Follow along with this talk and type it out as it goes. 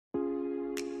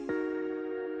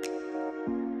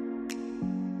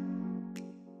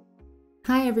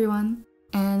Hi everyone,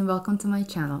 and welcome to my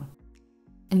channel.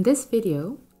 In this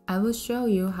video, I will show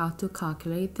you how to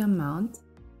calculate the amount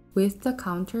with the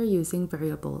counter using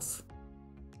variables.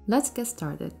 Let's get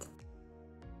started.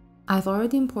 I've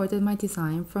already imported my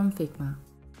design from Figma.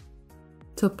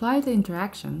 To apply the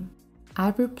interaction,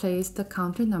 I've replaced the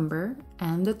counter number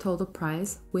and the total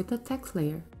price with a text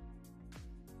layer.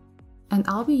 And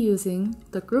I'll be using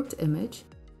the grouped image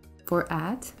for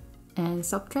add and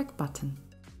subtract button.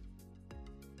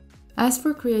 As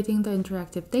for creating the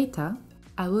interactive data,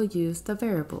 I will use the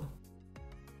variable.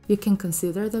 You can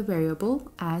consider the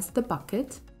variable as the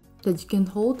bucket that you can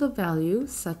hold the value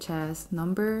such as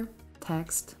number,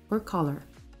 text, or color,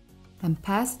 and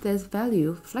pass this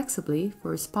value flexibly for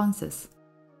responses.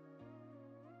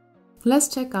 Let's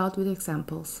check out with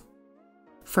examples.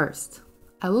 First,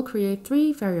 I will create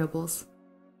three variables: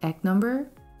 egg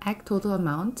number, egg total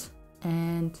amount,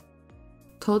 and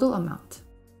total amount.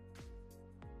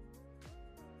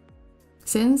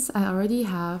 Since I already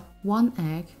have one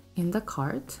egg in the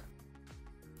cart,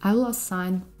 I will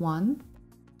assign 1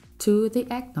 to the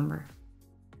egg number.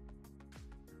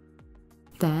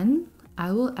 Then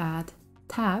I will add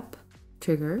tab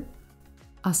trigger,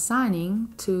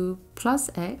 assigning to plus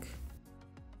egg,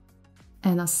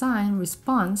 and assign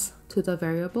response to the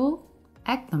variable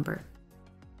egg number.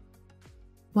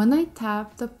 When I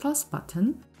tap the plus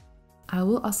button, I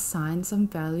will assign some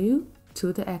value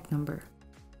to the egg number.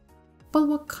 But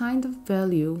what kind of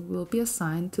value will be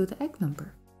assigned to the egg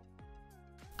number?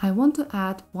 I want to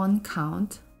add 1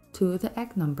 count to the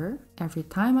egg number every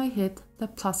time I hit the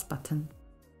plus button.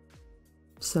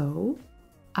 So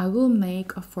I will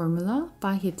make a formula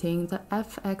by hitting the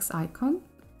FX icon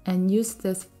and use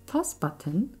this plus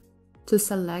button to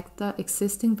select the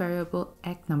existing variable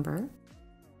egg number,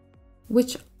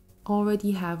 which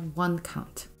already have 1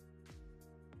 count.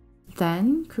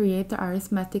 Then create the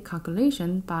arithmetic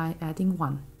calculation by adding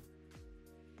 1.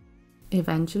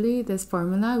 Eventually, this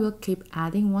formula will keep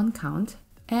adding 1 count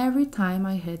every time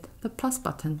I hit the plus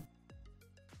button.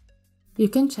 You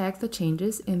can check the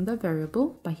changes in the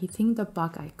variable by hitting the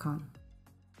bug icon.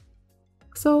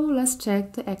 So let's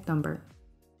check the egg number.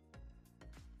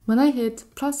 When I hit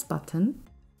plus button,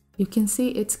 you can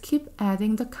see it's keep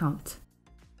adding the count.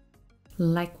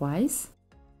 Likewise,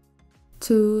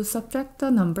 to subtract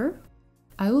the number,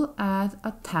 I will add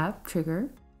a tab trigger,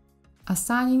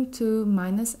 assigning to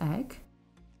minus egg,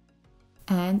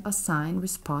 and assign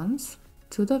response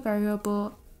to the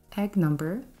variable egg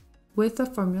number with the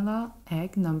formula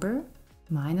egg number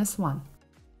minus 1.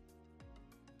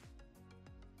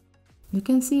 You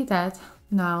can see that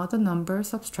now the number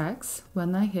subtracts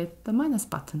when I hit the minus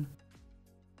button.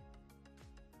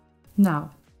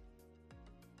 Now,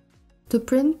 to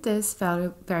print this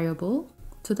variable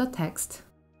to the text,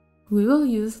 we will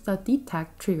use the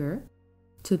detect trigger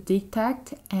to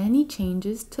detect any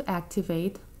changes to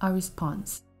activate a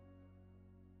response.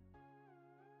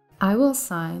 I will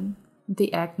assign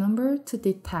the egg number to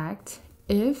detect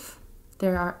if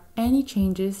there are any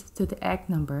changes to the egg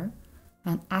number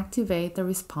and activate the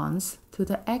response to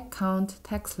the egg count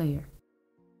text layer.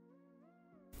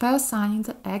 By assigning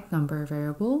the egg number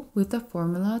variable with the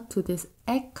formula to this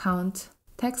egg count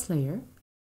text layer,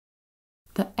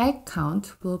 the egg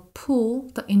count will pull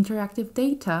the interactive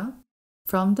data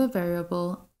from the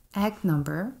variable egg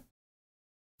number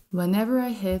whenever I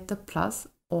hit the plus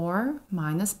or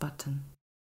minus button.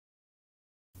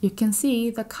 You can see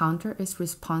the counter is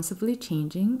responsively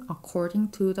changing according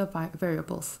to the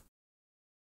variables.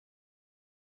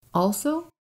 Also,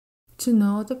 to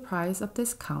know the price of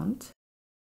this count,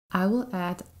 I will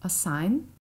add assign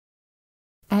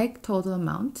egg total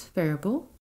amount variable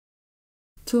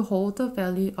to hold the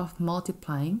value of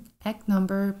multiplying egg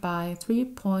number by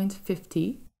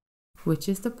 3.50, which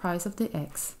is the price of the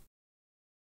eggs.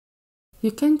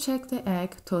 You can check the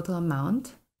egg total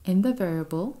amount in the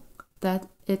variable that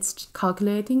it's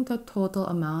calculating the total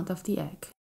amount of the egg.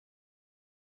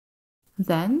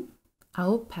 Then I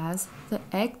will pass the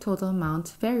egg total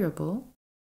amount variable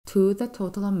to the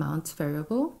total amount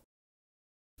variable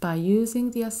by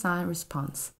using the assign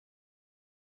response.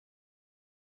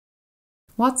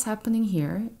 What's happening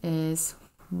here is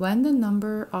when the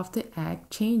number of the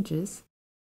egg changes,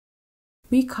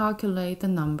 we calculate the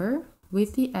number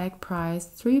with the egg price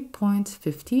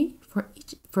 3.50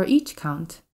 for each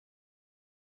count.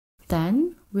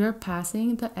 Then we are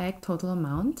passing the egg total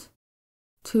amount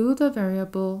to the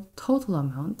variable total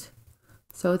amount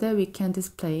so that we can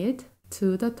display it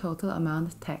to the total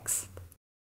amount text.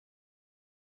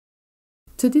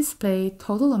 To display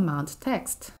total amount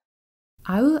text,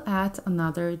 I will add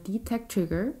another detect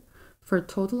trigger for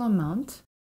total amount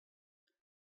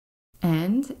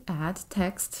and add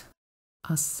text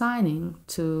assigning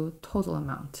to total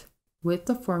amount with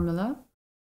the formula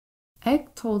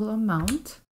egg total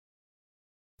amount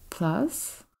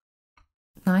plus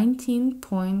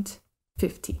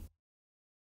 19.50.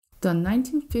 The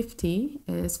 1950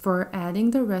 is for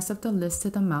adding the rest of the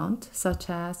listed amount, such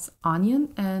as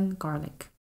onion and garlic.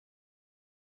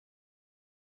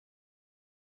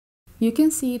 You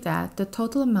can see that the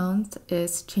total amount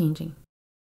is changing,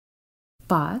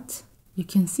 but you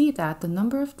can see that the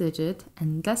number of digit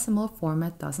and decimal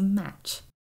format doesn't match.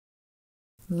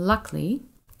 Luckily,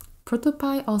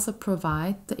 ProtoPie also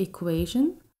provides the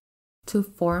equation to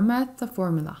format the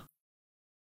formula.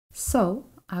 So,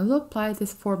 I will apply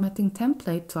this formatting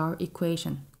template to our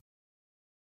equation.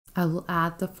 I will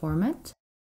add the format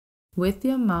with the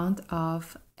amount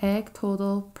of egg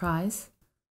total price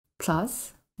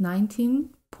plus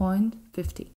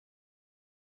 19.50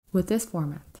 with this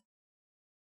format.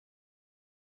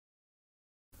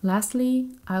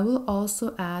 Lastly, I will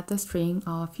also add the string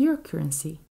of your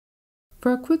currency.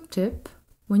 For a quick tip,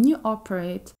 when you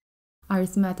operate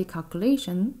arithmetic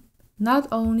calculation, not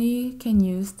only can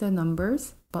use the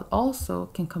numbers, but also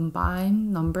can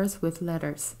combine numbers with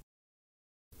letters.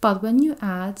 But when you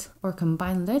add or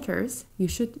combine letters, you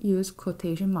should use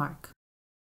quotation mark.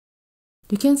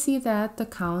 You can see that the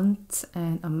count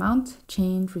and amount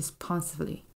change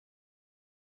responsively.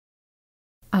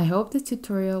 I hope this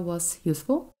tutorial was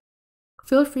useful.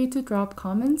 Feel free to drop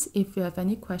comments if you have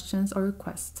any questions or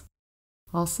requests.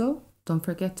 Also, don't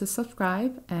forget to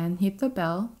subscribe and hit the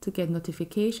bell to get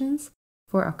notifications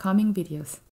for upcoming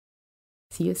videos.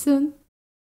 See you soon!